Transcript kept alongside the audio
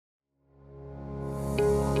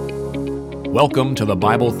Welcome to the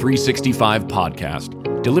Bible 365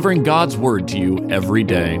 podcast, delivering God's Word to you every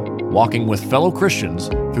day, walking with fellow Christians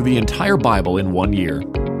through the entire Bible in 1 year.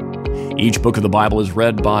 Each book of the Bible is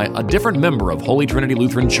read by a different member of Holy Trinity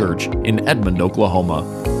Lutheran Church in Edmond, Oklahoma,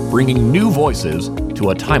 bringing new voices to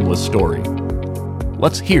a timeless story.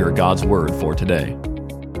 Let's hear God's Word for today.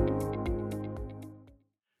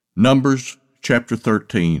 Numbers chapter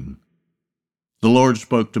 13. The Lord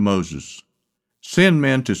spoke to Moses, "Send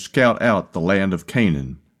men to scout out the land of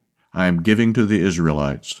Canaan I am giving to the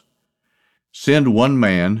Israelites. Send one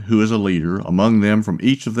man who is a leader among them from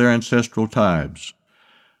each of their ancestral tribes."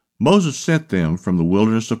 Moses sent them from the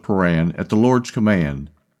wilderness of Paran at the Lord's command.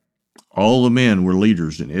 All the men were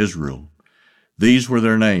leaders in Israel. These were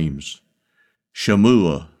their names: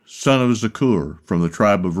 Shammua, son of Zakur, from the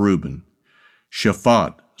tribe of Reuben;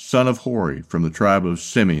 Shaphat, son of Hori, from the tribe of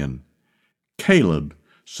Simeon; Caleb,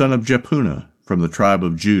 son of Jephunneh, from the tribe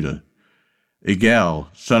of Judah; Igal,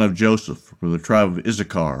 son of Joseph, from the tribe of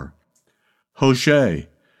Issachar; Hoshea,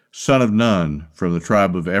 son of Nun, from the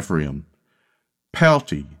tribe of Ephraim;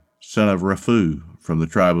 Palti, son of Raphu, from the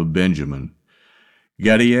tribe of Benjamin;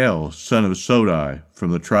 Gadiel, son of Sodai,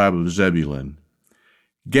 from the tribe of Zebulun;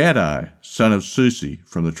 Gadai, son of Susi,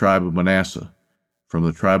 from the tribe of Manasseh, from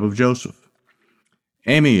the tribe of Joseph;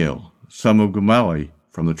 Amiel, son of Gamali,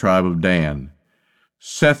 from the tribe of Dan;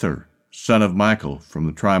 Sether, son of Michael, from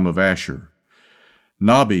the tribe of Asher;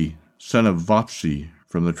 Nabi, son of Vopsi,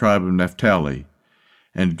 from the tribe of Naphtali;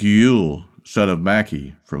 and Geuel, son of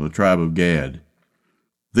Maki, from the tribe of Gad.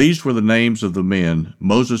 These were the names of the men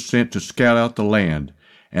Moses sent to scout out the land,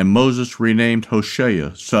 and Moses renamed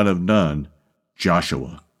Hoshea, son of Nun,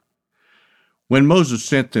 Joshua. When Moses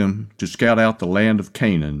sent them to scout out the land of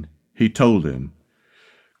Canaan, he told them,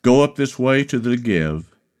 "Go up this way to the Negev,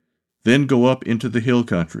 then go up into the hill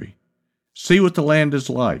country. See what the land is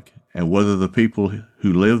like, and whether the people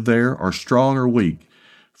who live there are strong or weak,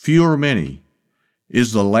 few or many.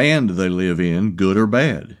 Is the land they live in good or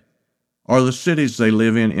bad? Are the cities they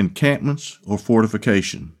live in encampments or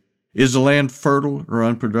fortification? Is the land fertile or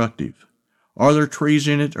unproductive? Are there trees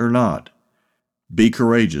in it or not? Be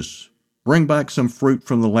courageous. Bring back some fruit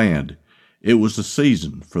from the land. It was the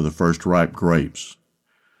season for the first ripe grapes."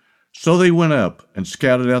 So they went up and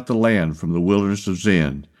scouted out the land from the wilderness of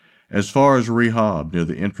Zin, as far as Rehob near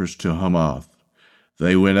the entrance to Hamath.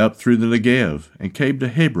 They went up through the Negev and came to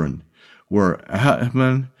Hebron, where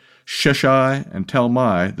Ahman, Sheshai, and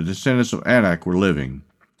Talmai, the descendants of Anak, were living.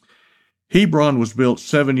 Hebron was built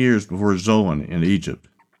 7 years before Zoan in Egypt.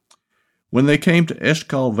 When they came to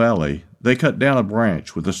Eshcol Valley, they cut down a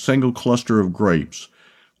branch with a single cluster of grapes,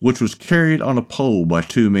 which was carried on a pole by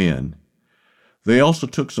 2 men. They also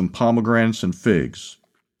took some pomegranates and figs.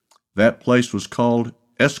 That place was called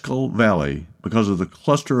Eshcol Valley because of the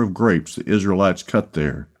cluster of grapes the Israelites cut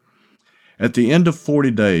there. At the end of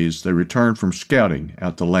 40 days, they returned from scouting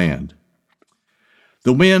out the land.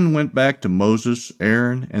 The men went back to Moses,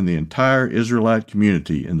 Aaron, and the entire Israelite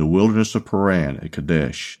community in the wilderness of Paran at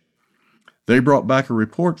Kadesh. They brought back a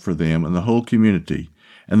report for them and the whole community,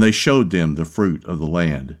 and they showed them the fruit of the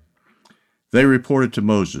land. They reported to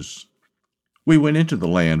Moses, "We went into the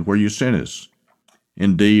land where you sent us.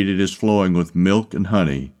 Indeed, it is flowing with milk and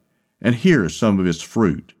honey, and here is some of its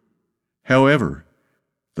fruit. However,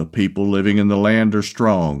 the people living in the land are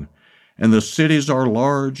strong, and the cities are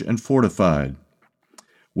large and fortified.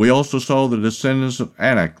 We also saw the descendants of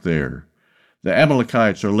Anak there. The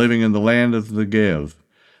Amalekites are living in the land of the Negev.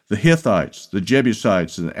 The Hittites, the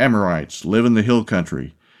Jebusites, and the Amorites live in the hill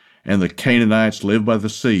country, and the Canaanites live by the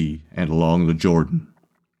sea and along the Jordan."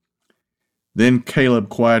 Then Caleb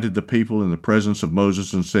quieted the people in the presence of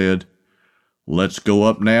Moses and said, "Let's go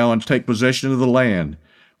up now and take possession of the land,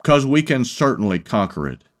 because we can certainly conquer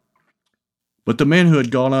it." But the men who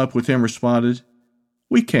had gone up with him responded,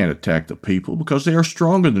 "We can't attack the people because they are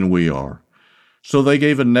stronger than we are." So they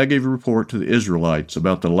gave a negative report to the Israelites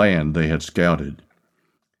about the land they had scouted.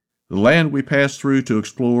 "The land we passed through to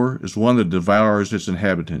explore is one that devours its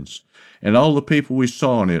inhabitants, and all the people we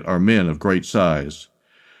saw in it are men of great size.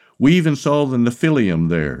 We even saw the Nephilim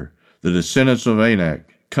there, the descendants of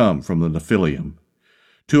Anak come from the Nephilim.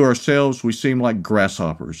 To ourselves we seem like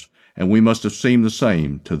grasshoppers, and we must have seemed the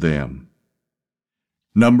same to them."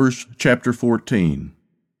 Numbers chapter 14.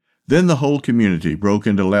 Then the whole community broke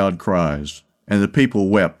into loud cries, and the people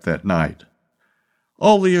wept that night.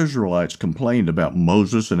 All the Israelites complained about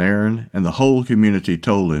Moses and Aaron, and the whole community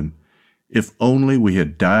told them, "If only we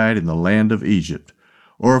had died in the land of Egypt,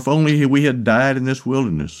 or if only we had died in this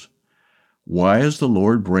wilderness. Why is the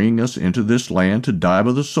Lord bringing us into this land to die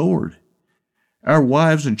by the sword? Our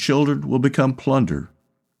wives and children will become plunder.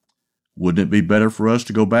 Wouldn't it be better for us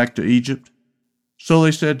to go back to Egypt? So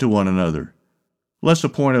they said to one another, Let's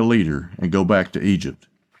appoint a leader and go back to Egypt.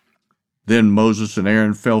 Then Moses and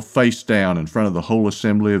Aaron fell face down in front of the whole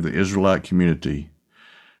assembly of the Israelite community.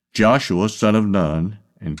 Joshua, son of Nun,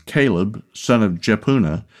 and Caleb, son of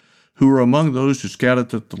Jephunneh, who were among those who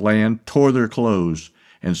scouted out the land, tore their clothes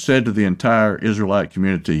and said to the entire Israelite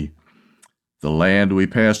community, The land we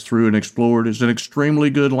passed through and explored is an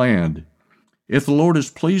extremely good land. If the Lord is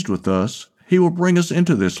pleased with us, he will bring us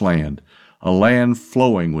into this land, a land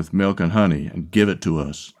flowing with milk and honey, and give it to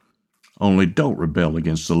us. Only don't rebel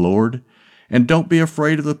against the Lord, and don't be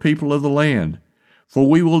afraid of the people of the land, for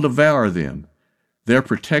we will devour them. Their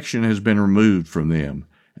protection has been removed from them,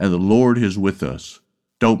 and the Lord is with us.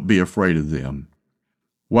 Don't be afraid of them.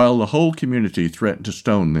 While the whole community threatened to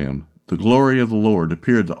stone them, the glory of the Lord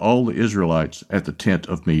appeared to all the Israelites at the tent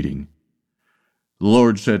of meeting. The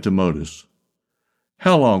Lord said to Moses,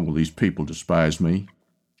 How long will these people despise me?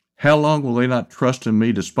 How long will they not trust in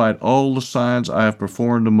me despite all the signs I have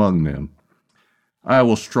performed among them? I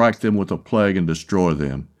will strike them with a plague and destroy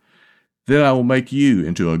them. Then I will make you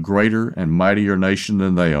into a greater and mightier nation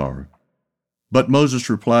than they are. But Moses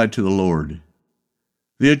replied to the Lord,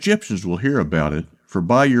 The Egyptians will hear about it, for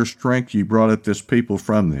by your strength you brought up this people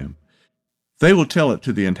from them. They will tell it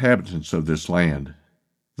to the inhabitants of this land.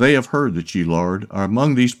 They have heard that you, Lord, are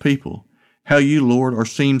among these people, how you, Lord, are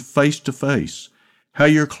seen face to face, how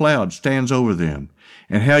your cloud stands over them,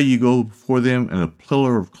 and how you go before them in a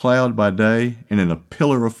pillar of cloud by day and in a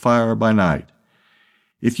pillar of fire by night.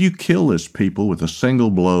 If you kill this people with a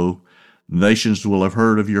single blow, nations will have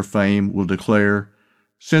heard of your fame, will declare,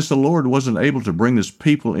 Since the Lord wasn't able to bring this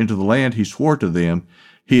people into the land he swore to them,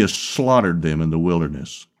 he has slaughtered them in the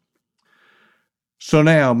wilderness. So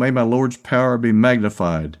now may my Lord's power be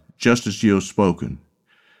magnified, just as you have spoken.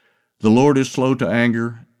 The Lord is slow to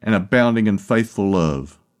anger and abounding in faithful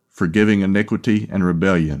love, forgiving iniquity and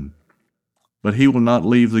rebellion. But he will not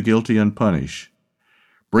leave the guilty unpunished,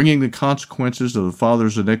 bringing the consequences of the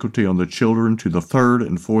father's iniquity on the children to the third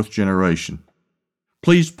and fourth generation.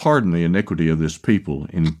 Please pardon the iniquity of this people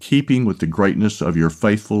in keeping with the greatness of your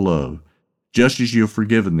faithful love, just as you have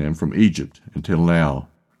forgiven them from Egypt until now.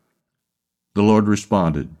 The Lord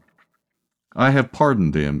responded, I have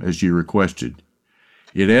pardoned them as you requested.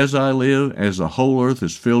 Yet as I live, as the whole earth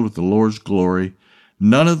is filled with the Lord's glory,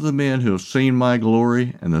 none of the men who have seen my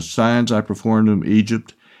glory and the signs I performed in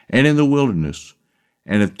Egypt and in the wilderness,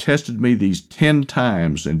 and have tested me these 10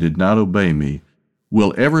 times and did not obey me,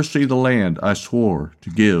 will ever see the land I swore to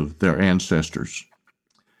give their ancestors.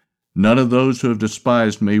 None of those who have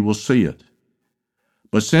despised me will see it.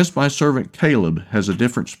 But since my servant Caleb has a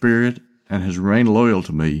different spirit and has remained loyal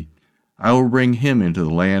to me, I will bring him into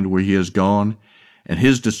the land where he has gone, and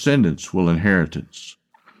his descendants will inherit it.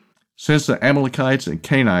 Since the Amalekites and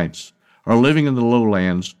Canaanites are living in the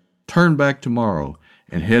lowlands, turn back tomorrow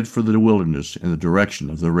and head for the wilderness in the direction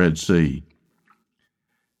of the Red Sea.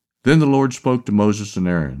 Then the Lord spoke to Moses and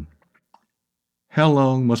Aaron, How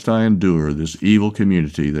long must I endure this evil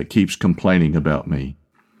community that keeps complaining about me?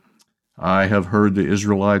 I have heard the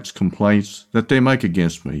Israelites' complaints that they make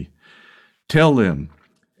against me. Tell them,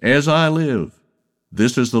 As I live,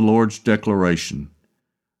 this is the Lord's declaration.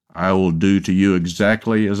 I will do to you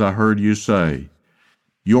exactly as I heard you say.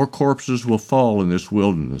 Your corpses will fall in this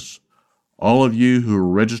wilderness, all of you who are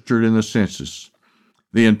registered in the census,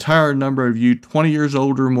 the entire number of you 20 years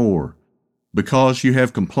old or more, because you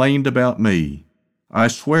have complained about me. I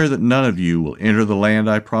swear that none of you will enter the land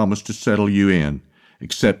I promised to settle you in,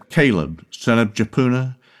 except Caleb, son of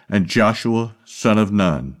Jephunneh, and Joshua, son of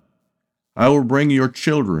Nun. I will bring your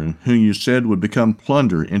children, whom you said would become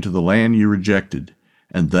plunder, into the land you rejected,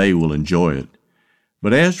 and they will enjoy it.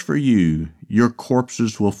 But as for you, your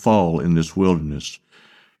corpses will fall in this wilderness.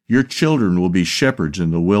 Your children will be shepherds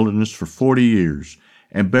in the wilderness for 40 years,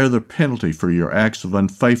 and bear the penalty for your acts of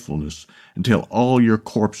unfaithfulness until all your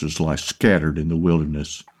corpses lie scattered in the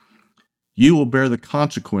wilderness. You will bear the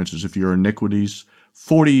consequences of your iniquities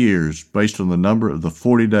 40 years based on the number of the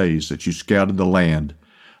 40 days that you scouted the land.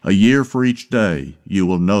 A year for each day you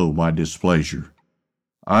will know my displeasure.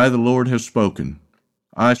 I, the Lord, have spoken.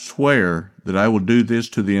 I swear that I will do this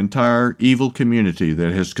to the entire evil community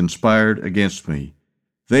that has conspired against me.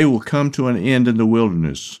 They will come to an end in the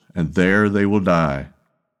wilderness, and there they will die.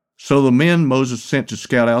 So the men Moses sent to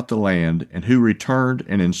scout out the land, and who returned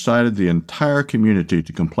and incited the entire community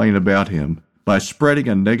to complain about him by spreading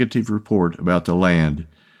a negative report about the land,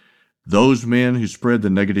 those men who spread the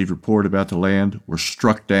negative report about the land were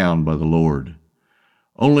struck down by the Lord.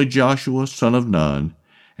 Only Joshua, son of Nun,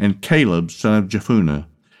 and Caleb, son of Jephunneh,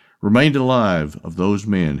 remained alive of those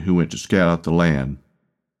men who went to scout out the land.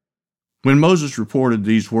 When Moses reported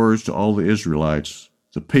these words to all the Israelites,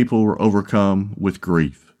 the people were overcome with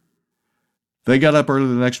grief. They got up early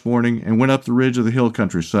the next morning and went up the ridge of the hill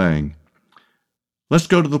country, saying, "Let's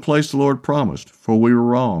go to the place the Lord promised, for we were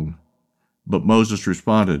wrong." But Moses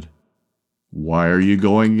responded, "Why are you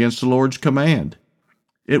going against the Lord's command?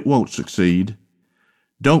 It won't succeed.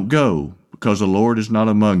 Don't go, because the Lord is not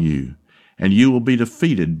among you, and you will be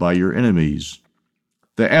defeated by your enemies.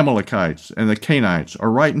 The Amalekites and the Canaanites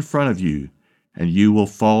are right in front of you, and you will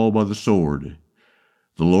fall by the sword.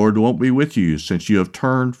 The Lord won't be with you, since you have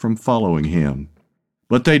turned from following him."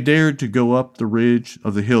 But they dared to go up the ridge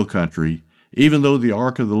of the hill country, even though the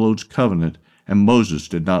ark of the Lord's covenant and Moses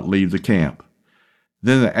did not leave the camp.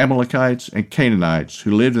 Then the Amalekites and Canaanites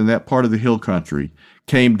who lived in that part of the hill country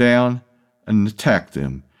came down and attacked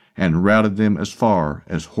them and routed them as far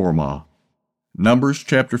as Hormah. Numbers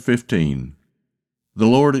chapter 15. The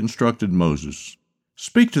Lord instructed Moses,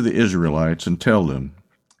 "Speak to the Israelites and tell them,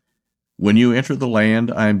 when you enter the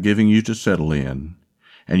land I am giving you to settle in,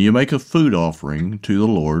 and you make a food offering to the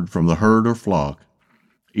Lord from the herd or flock,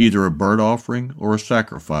 either a burnt offering or a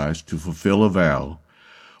sacrifice to fulfill a vow,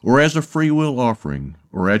 or as a freewill offering,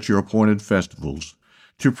 or at your appointed festivals,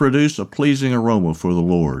 to produce a pleasing aroma for the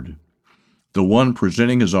Lord. The one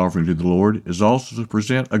presenting his offering to the Lord is also to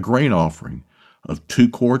present a grain offering of 2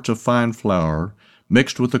 quarts of fine flour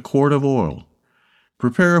mixed with a quart of oil.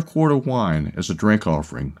 Prepare a quart of wine as a drink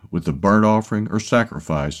offering with the burnt offering or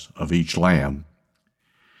sacrifice of each lamb.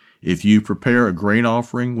 If you prepare a grain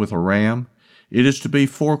offering with a ram, it is to be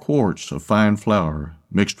 4 quarts of fine flour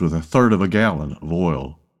mixed with 1/3 of a gallon of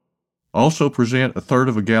oil. Also present 1/3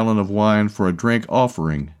 of a gallon of wine for a drink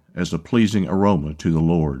offering as a pleasing aroma to the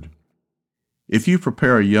Lord. If you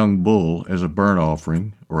prepare a young bull as a burnt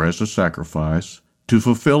offering or as a sacrifice to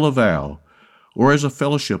fulfill a vow or as a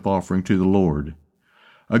fellowship offering to the Lord,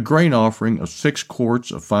 a grain offering of 6 quarts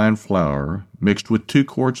of fine flour mixed with 2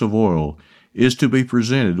 quarts of oil is to be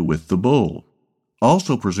presented with the bull.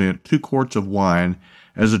 Also present 2 quarts of wine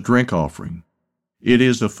as a drink offering. It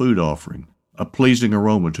is a food offering, a pleasing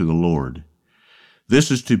aroma to the Lord.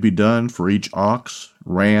 This is to be done for each ox,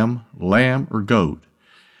 ram, lamb, or goat.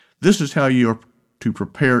 This is how you are to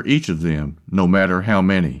prepare each of them, no matter how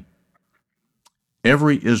many.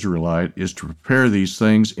 Every Israelite is to prepare these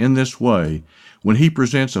things in this way when he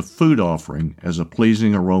presents a food offering as a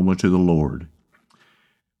pleasing aroma to the Lord.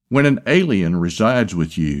 When an alien resides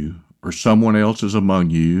with you, or someone else is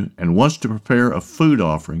among you and wants to prepare a food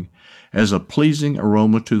offering as a pleasing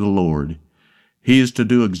aroma to the Lord, he is to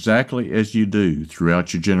do exactly as you do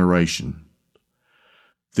throughout your generation.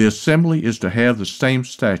 The assembly is to have the same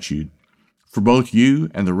statute for both you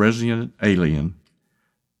and the resident alien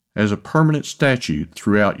as a permanent statute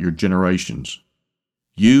throughout your generations.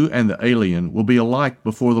 You and the alien will be alike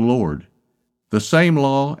before the Lord. The same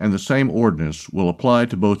law and the same ordinance will apply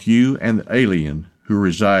to both you and the alien who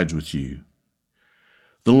resides with you.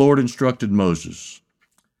 The Lord instructed Moses,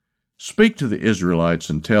 "Speak to the Israelites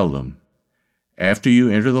and tell them, after you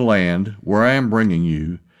enter the land where I am bringing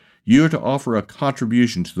you, you are to offer a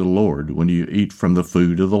contribution to the Lord when you eat from the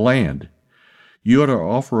food of the land. You are to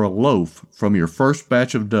offer a loaf from your first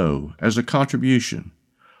batch of dough as a contribution.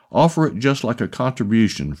 Offer it just like a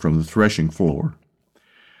contribution from the threshing floor.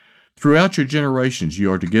 Throughout your generations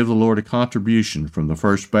you are to give the Lord a contribution from the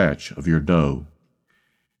first batch of your dough.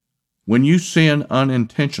 When you sin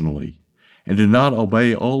unintentionally and do not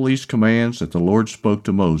obey all these commands that the Lord spoke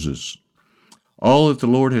to Moses, all that the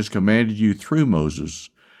Lord has commanded you through Moses,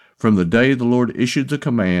 from the day the Lord issued the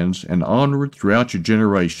commands and onward throughout your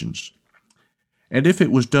generations, and if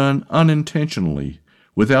it was done unintentionally,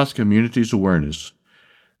 without the community's awareness,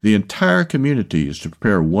 the entire community is to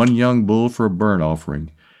prepare 1 young bull for a burnt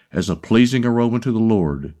offering as a pleasing aroma to the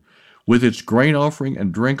Lord, with its grain offering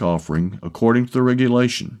and drink offering according to the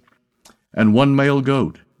regulation, and 1 male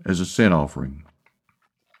goat as a sin offering.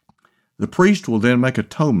 The priest will then make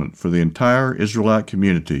atonement for the entire Israelite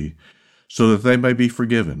community so that they may be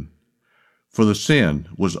forgiven, for the sin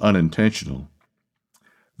was unintentional.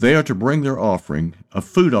 They are to bring their offering, a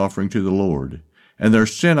food offering to the Lord, and their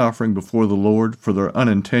sin offering before the Lord for their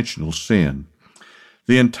unintentional sin.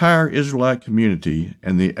 The entire Israelite community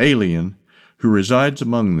and the alien who resides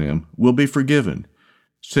among them will be forgiven,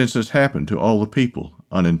 since this happened to all the people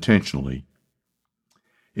unintentionally.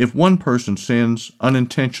 If one person sins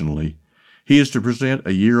unintentionally, he is to present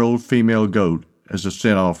a year-old female goat as a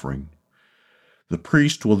sin offering. The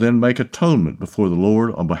priest will then make atonement before the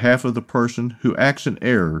Lord on behalf of the person who acts in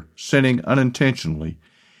error, sinning unintentionally,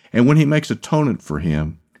 and when he makes atonement for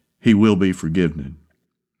him, he will be forgiven.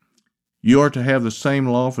 You are to have the same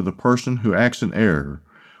law for the person who acts in error,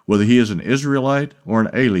 whether he is an Israelite or an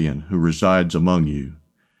alien who resides among you.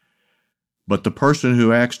 But the person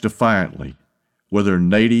who acts defiantly, whether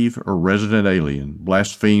native or resident alien,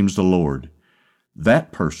 blasphemes the Lord.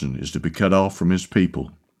 That person is to be cut off from his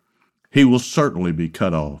people. He will certainly be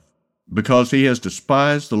cut off. Because he has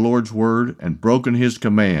despised the Lord's word and broken his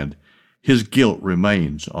command, his guilt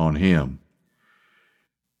remains on him.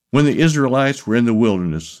 When the Israelites were in the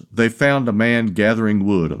wilderness, they found a man gathering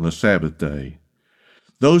wood on the Sabbath day.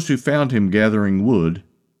 Those who found him gathering wood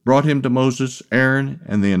brought him to Moses, Aaron,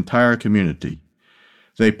 and the entire community.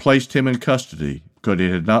 They placed him in custody because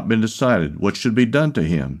it had not been decided what should be done to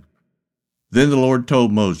him. Then the Lord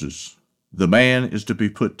told Moses, "The man is to be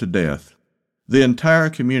put to death. The entire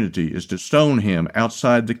community is to stone him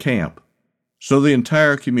outside the camp." So the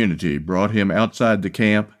entire community brought him outside the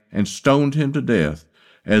camp and stoned him to death,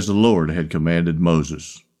 as the Lord had commanded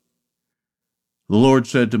Moses. The Lord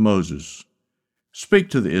said to Moses, "Speak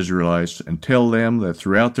to the Israelites and tell them that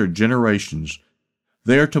throughout their generations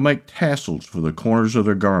they are to make tassels for the corners of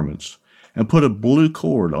their garments, and put a blue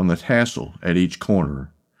cord on the tassel at each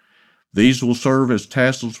corner. These will serve as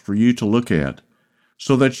tassels for you to look at,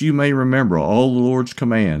 so that you may remember all the Lord's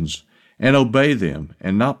commands and obey them,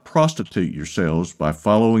 and not prostitute yourselves by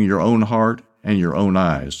following your own heart and your own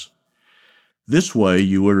eyes. This way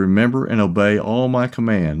you will remember and obey all my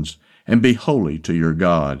commands, and be holy to your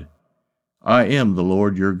God. I am the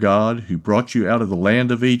Lord your God, who brought you out of the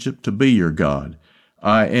land of Egypt to be your God.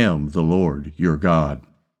 I am the Lord your God."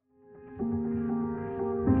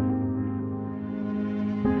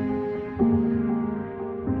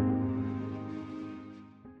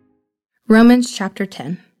 Romans chapter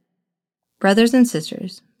 10. Brothers and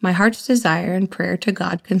sisters, my heart's desire and prayer to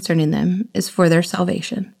God concerning them is for their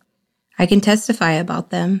salvation. I can testify about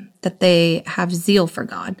them that they have zeal for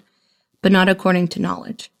God, but not according to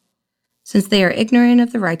knowledge. Since they are ignorant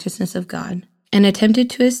of the righteousness of God, and attempted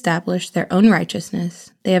to establish their own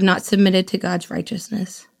righteousness, they have not submitted to God's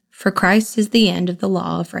righteousness. For Christ is the end of the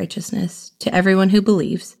law of righteousness to everyone who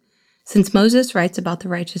believes, since Moses writes about the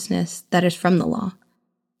righteousness that is from the law.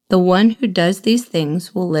 The one who does these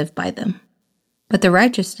things will live by them. But the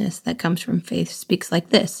righteousness that comes from faith speaks like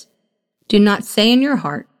this: "Do not say in your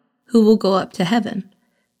heart, 'Who will go up to heaven?'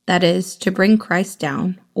 That is, to bring Christ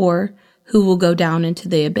down, or 'Who will go down into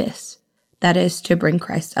the abyss?' That is, to bring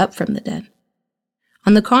Christ up from the dead.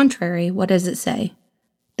 On the contrary, what does it say?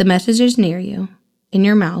 The message is near you, in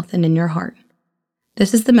your mouth and in your heart.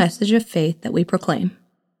 This is the message of faith that we proclaim.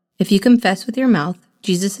 If you confess with your mouth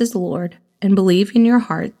Jesus is Lord, and believe in your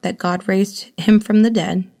heart that God raised him from the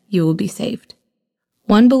dead, you will be saved.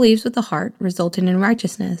 One believes with the heart, resulting in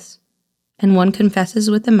righteousness, and one confesses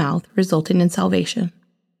with the mouth, resulting in salvation.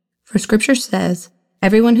 For Scripture says,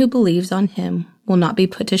 everyone who believes on him will not be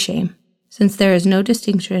put to shame, since there is no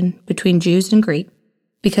distinction between Jews and Greek,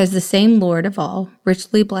 because the same Lord of all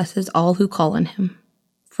richly blesses all who call on him.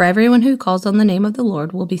 For everyone who calls on the name of the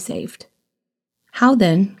Lord will be saved. How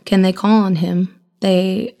then can they call on him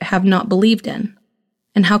they have not believed in?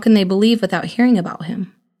 And how can they believe without hearing about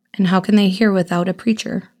him? And how can they hear without a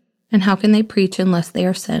preacher? And how can they preach unless they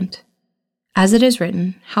are sent? As it is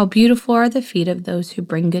written, how beautiful are the feet of those who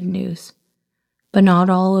bring good news. But not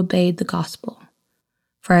all obeyed the gospel.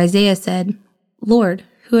 For Isaiah said, Lord,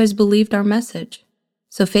 who has believed our message?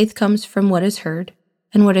 So faith comes from what is heard,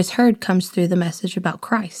 and what is heard comes through the message about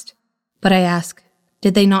Christ. But I ask,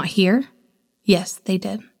 did they not hear? Yes, they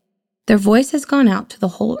did. Their voice has gone out to the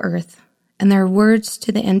whole earth, and their words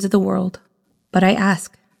to the ends of the world. But I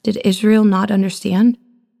ask, did Israel not understand?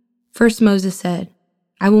 First Moses said,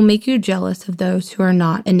 I will make you jealous of those who are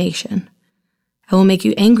not a nation. I will make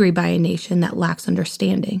you angry by a nation that lacks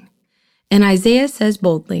understanding. And Isaiah says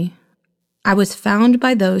boldly, I was found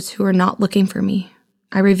by those who are not looking for me.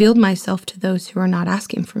 I revealed myself to those who are not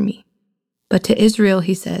asking for me. But to Israel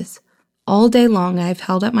he says, all day long I have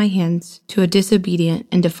held up my hands to a disobedient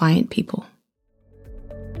and defiant people.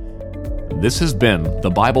 This has been the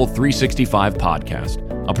Bible 365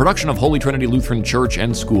 podcast, a production of Holy Trinity Lutheran Church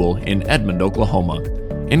and School in Edmond, Oklahoma,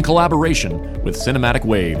 in collaboration with Cinematic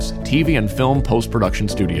Waves TV and Film Post-Production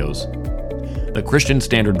Studios. The Christian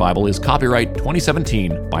Standard Bible is copyright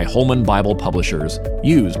 2017 by Holman Bible Publishers,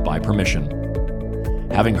 used by permission.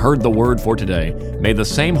 Having heard the word for today, may the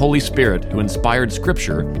same Holy Spirit who inspired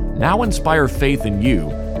Scripture now inspire faith in you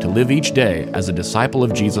to live each day as a disciple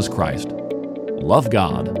of Jesus Christ. Love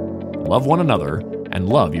God, love one another, and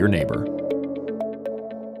love your neighbor.